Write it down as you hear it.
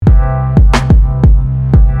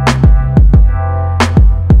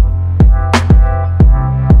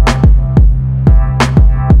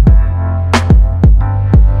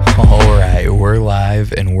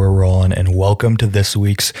welcome to this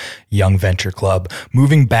week's Young Venture Club.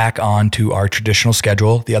 Moving back on to our traditional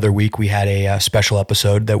schedule. The other week we had a special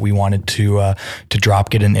episode that we wanted to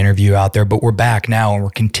drop, get an interview out there, but we're back now and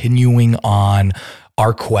we're continuing on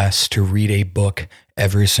our quest to read a book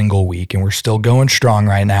every single week, and we're still going strong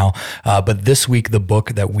right now. But this week, the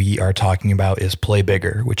book that we are talking about is Play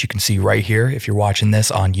Bigger, which you can see right here if you're watching this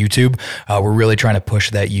on YouTube. We're really trying to push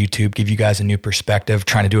that YouTube, give you guys a new perspective,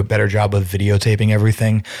 trying to do a better job of videotaping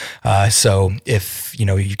everything. So if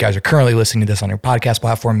you guys are currently listening to this on your podcast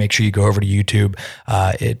platform, make sure you go over to YouTube.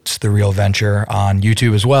 It's The Real Venture on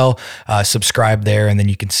YouTube as well. Subscribe there, and then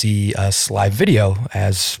you can see us live video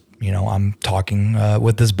as I'm talking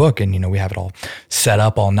with this book, and we have it all set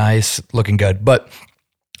up, all nice, looking good. But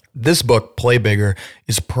this book, Play Bigger,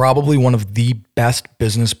 is probably one of the best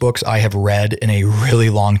business books I have read in a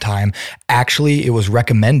really long time. Actually, it was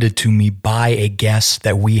recommended to me by a guest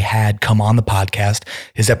that we had come on the podcast.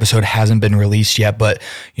 His episode hasn't been released yet, but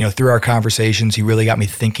through our conversations, he really got me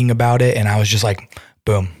thinking about it, and I was just like,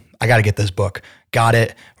 boom, I got to get this book. Got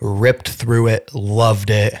it, ripped through it, loved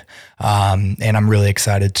it, and I'm really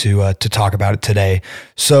excited to talk about it today.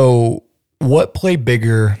 So what Play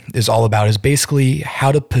Bigger is all about is basically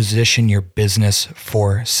how to position your business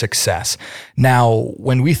for success. Now,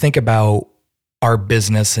 when we think about our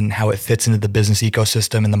business and how it fits into the business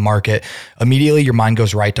ecosystem and the market, immediately your mind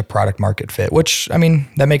goes right to product market fit, which,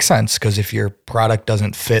 that makes sense, because if your product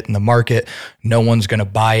doesn't fit in the market, no one's going to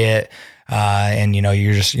buy it. And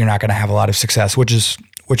you're not going to have a lot of success, which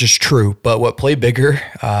is true. But what Play Bigger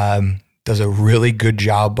does a really good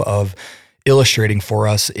job of illustrating for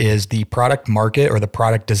us is the product market or the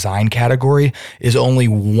product design category is only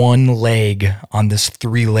one leg on this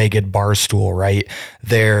three-legged bar stool, right?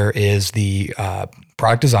 There is the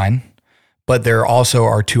product design, but there also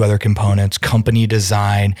are two other components: company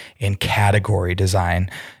design and category design.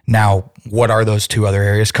 Now, what are those two other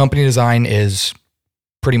areas? Company design is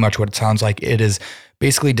pretty much what it sounds like. It is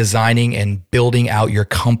basically designing and building out your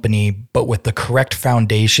company, but with the correct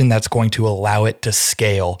foundation that's going to allow it to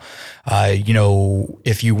scale.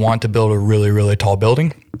 If you want to build a really, really tall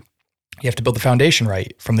building, you have to build the foundation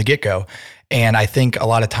right from the get-go. And I think a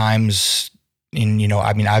lot of times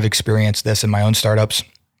I've experienced this in my own startups.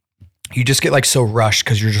 You just get so rushed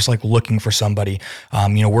because you're just looking for somebody.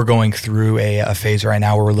 We're going through a phase right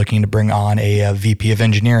now where we're looking to bring on a VP of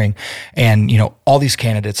engineering, and all these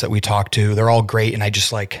candidates that we talk to, they're all great. And I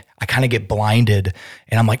kind of get blinded,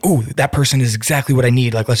 and I'm like, oh, that person is exactly what I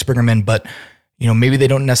need. Let's bring them in. But maybe they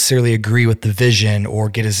don't necessarily agree with the vision or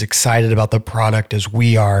get as excited about the product as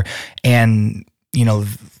we are. And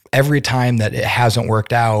every time that it hasn't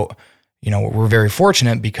worked out, we're very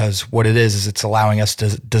fortunate because what it is it's allowing us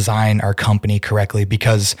to design our company correctly,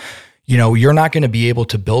 because, you're not going to be able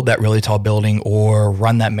to build that really tall building or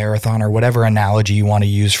run that marathon or whatever analogy you want to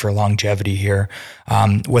use for longevity here,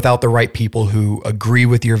 without the right people who agree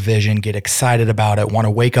with your vision, get excited about it, want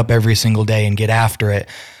to wake up every single day and get after it.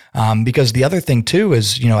 Because the other thing too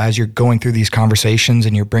is, as you're going through these conversations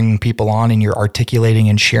and you're bringing people on and you're articulating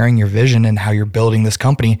and sharing your vision and how you're building this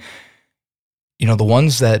company, the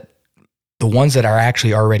ones that are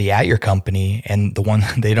actually already at your company and the one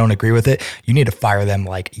they don't agree with it, you need to fire them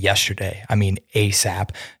yesterday. ASAP,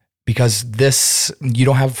 because you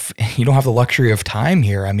don't have the luxury of time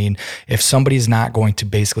here. If somebody's not going to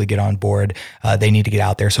basically get on board, they need to get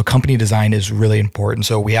out there. So company design is really important.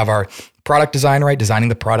 So we have our product design, right? Designing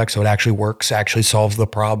the product so it actually works, actually solves the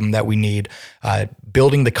problem that we need.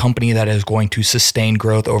 Building the company that is going to sustain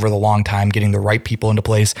growth over the long time, getting the right people into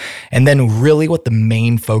place. And then really what the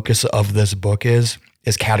main focus of this book is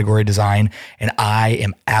category design. And I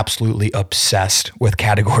am absolutely obsessed with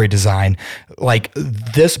category design.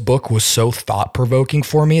 This book was so thought-provoking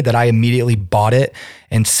for me that I immediately bought it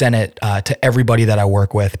and sent it to everybody that I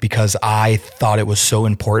work with, because I thought it was so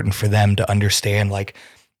important for them to understand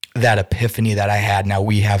that epiphany that I had. Now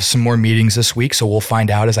we have some more meetings this week, so we'll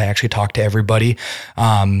find out as I actually talk to everybody.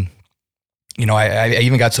 I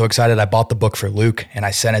even got so excited I bought the book for Luke and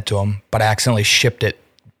I sent it to him, but I accidentally shipped it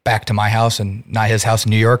back to my house and not his house in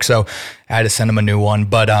New York. So I had to send him a new one,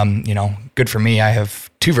 but good for me. I have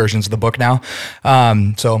two versions of the book now.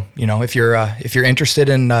 So if you're interested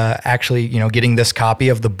in actually getting this copy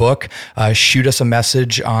of the book, shoot us a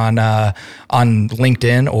message on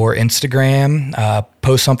LinkedIn or Instagram.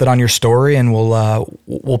 Post something on your story, and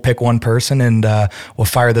we'll pick one person and we'll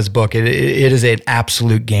fire this book. It is an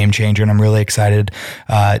absolute game changer, and I'm really excited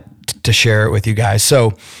to share it with you guys.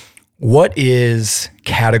 So, what is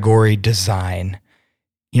category design?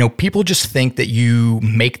 People just think that you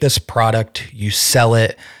make this product, you sell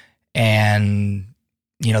it, and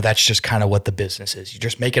that's just kind of what the business is. You're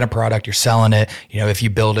just making a product, you're selling it. If you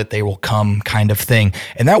build it, they will come kind of thing.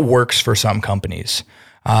 And that works for some companies.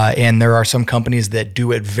 And there are some companies that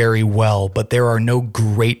do it very well, but there are no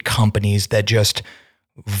great companies that just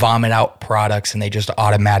vomit out products and they just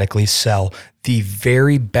automatically sell. The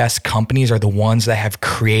very best companies are the ones that have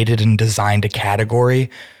created and designed a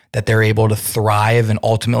category that they're able to thrive and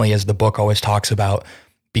ultimately, as the book always talks about,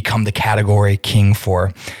 become the category king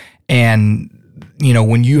for. And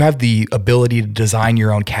when you have the ability to design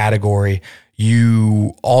your own category,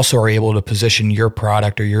 you also are able to position your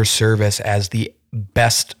product or your service as the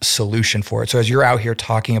best solution for it. So as you're out here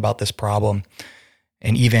talking about this problem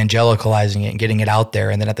and evangelicalizing it and getting it out there,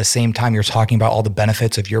 and then at the same time you're talking about all the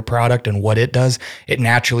benefits of your product and what it does, it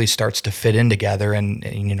naturally starts to fit in together, and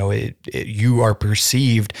you are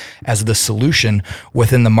perceived as the solution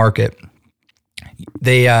within the market.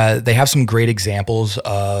 They have some great examples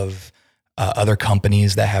of other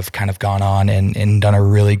companies that have kind of gone on and done a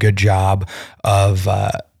really good job of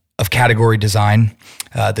category design.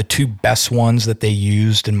 The two best ones that they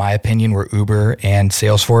used, in my opinion, were Uber and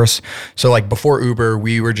Salesforce. So like before Uber,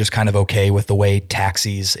 we were just kind of okay with the way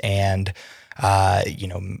taxis and,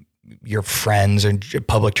 your friends and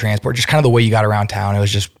public transport, just kind of the way you got around town. It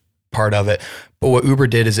was just part of it. But what Uber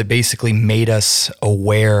did is it basically made us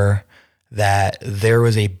aware that there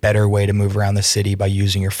was a better way to move around the city by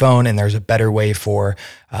using your phone, and there's a better way for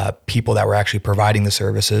people that were actually providing the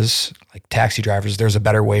services, like taxi drivers, there's a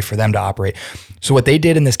better way for them to operate. So what they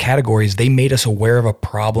did in this category is they made us aware of a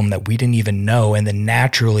problem that we didn't even know, and then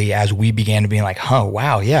naturally, as we began to be like,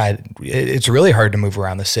 wow, yeah, it's really hard to move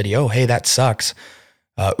around the city. Oh, hey, that sucks.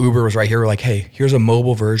 Uber was right here. We're like, hey, here's a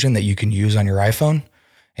mobile version that you can use on your iPhone,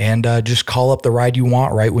 and just call up the ride you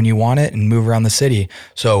want right when you want it and move around the city.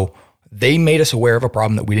 So they made us aware of a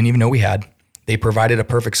problem that we didn't even know we had. They provided a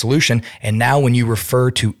perfect solution. And now when you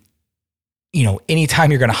refer to,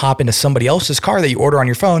 anytime you're going to hop into somebody else's car that you order on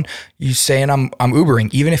your phone, you saying I'm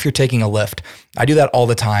Ubering, even if you're taking a Lyft. I do that all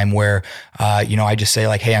the time where, I just say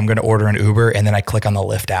like, hey, I'm going to order an Uber. And then I click on the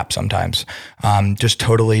Lyft app sometimes, just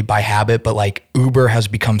totally by habit. But like Uber has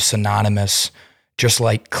become synonymous, just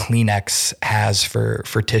like Kleenex has for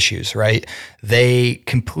tissues, right? They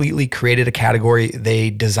completely created a category.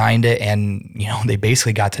 They designed it, and they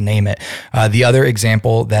basically got to name it. The other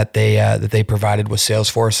example that they provided was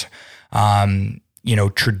Salesforce.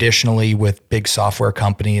 Traditionally with big software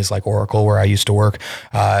companies like Oracle, where I used to work,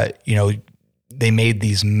 they made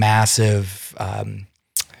these massive,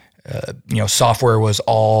 software was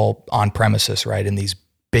all on premises, right? In these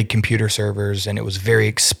big computer servers, and it was very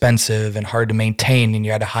expensive and hard to maintain, and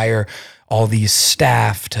you had to hire all these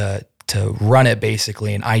staff to run it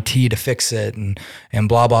basically, and IT to fix it, and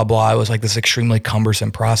blah, blah, blah. It was like this extremely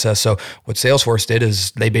cumbersome process. So what Salesforce did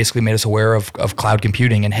is they basically made us aware of cloud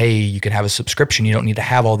computing, and hey, you can have a subscription. You don't need to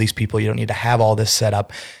have all these people. You don't need to have all this set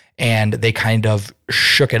up. And they kind of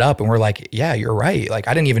shook it up, and we're like, yeah, you're right. Like,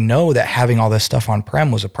 I didn't even know that having all this stuff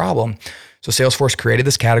on-prem was a problem. So Salesforce created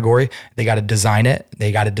this category. They got to design it.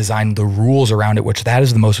 They got to design the rules around it, which that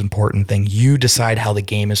is the most important thing. You decide how the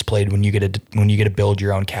game is played when you get to build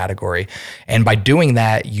your own category. And by doing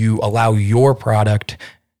that, you allow your product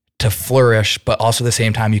to flourish, but also at the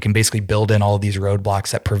same time, you can basically build in all of these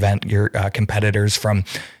roadblocks that prevent your competitors from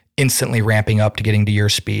instantly ramping up to getting to your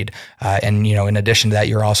speed. And in addition to that,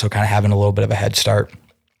 you're also kind of having a little bit of a head start.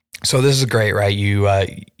 So this is great, right? You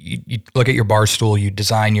look at your bar stool, you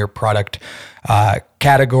design your product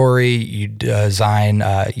category, you design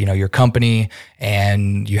your company,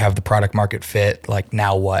 and you have the product market fit. Like,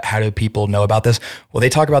 now what? How do people know about this? Well, they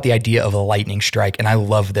talk about the idea of a lightning strike, and I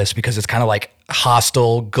love this because it's kind of like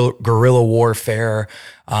hostile guerrilla warfare.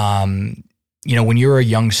 When you're a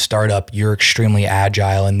young startup, you're extremely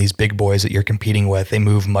agile, and these big boys that you're competing with, they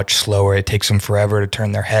move much slower. It takes them forever to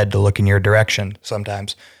turn their head to look in your direction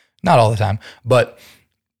sometimes. Not all the time, but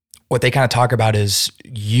what they kind of talk about is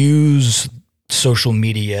use social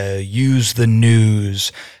media, use the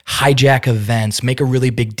news, hijack events, make a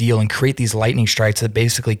really big deal, and create these lightning strikes that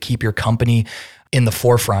basically keep your company in the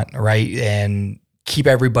forefront, right? And keep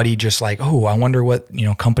everybody just like, oh, I wonder what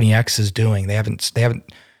company X is doing. They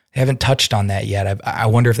haven't touched on that yet. I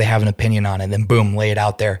wonder if they have an opinion on it. And then boom, lay it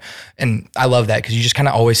out there. And I love that because you just kind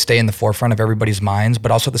of always stay in the forefront of everybody's minds,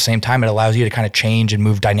 but also at the same time, it allows you to kind of change and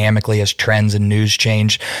move dynamically as trends and news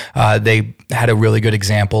change. They had a really good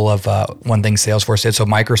example of one thing Salesforce did. So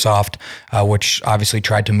Microsoft, which obviously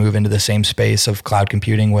tried to move into the same space of cloud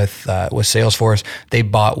computing with Salesforce, they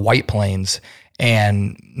bought White Plains,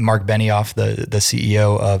 and Mark Benioff, the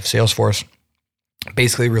CEO of Salesforce,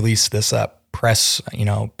 basically released this press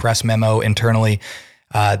memo internally,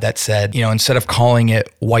 that said, instead of calling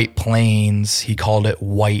it White Plains, he called it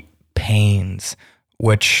White Pains,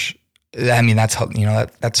 which, I mean, that's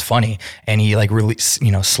that's funny. And he like really,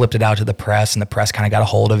 slipped it out to the press, and the press kind of got a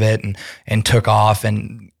hold of it and took off.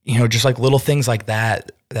 And, just like little things like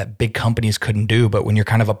that big companies couldn't do. But when you're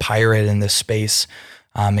kind of a pirate in this space,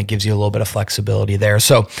 it gives you a little bit of flexibility there.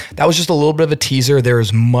 So that was just a little bit of a teaser. There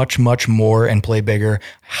is much, much more in Play Bigger.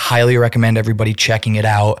 Highly recommend everybody checking it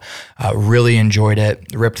out. Really enjoyed it,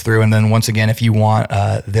 ripped through. And then once again, if you want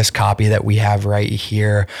this copy that we have right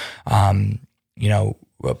here,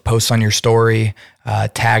 post on your story,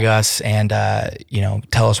 tag us, and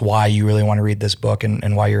tell us why you really want to read this book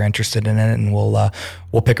and why you're interested in it, and we'll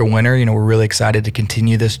pick a winner. We're really excited to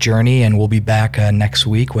continue this journey, and we'll be back next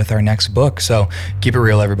week with our next book. So keep it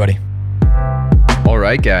real, everybody. All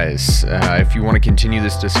right, guys. If you want to continue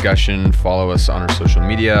this discussion, follow us on our social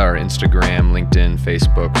media, our Instagram, LinkedIn,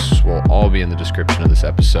 Facebooks will all be in the description of this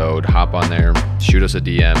episode. Hop on there, shoot us a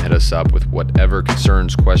DM, hit us up with whatever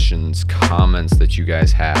concerns, questions, comments that you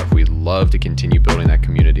guys have. We'd love to continue building that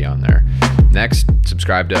community on there. Next,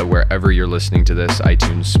 subscribe to wherever you're listening to this,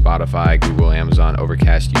 iTunes, Spotify, Google, Amazon,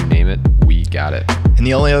 Overcast, you name it, we got it. And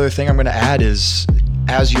the only other thing I'm going to add is,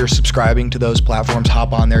 as you're subscribing to those platforms,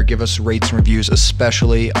 hop on there, give us rates and reviews,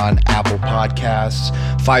 especially on Apple Podcasts.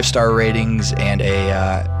 5-star ratings and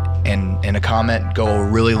a comment go a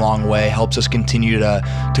really long way. Helps us continue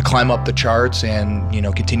to climb up the charts and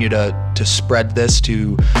continue to spread this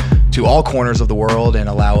to all corners of the world and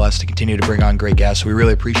allow us to continue to bring on great guests. We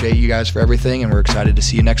really appreciate you guys for everything, and we're excited to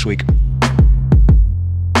see you next week.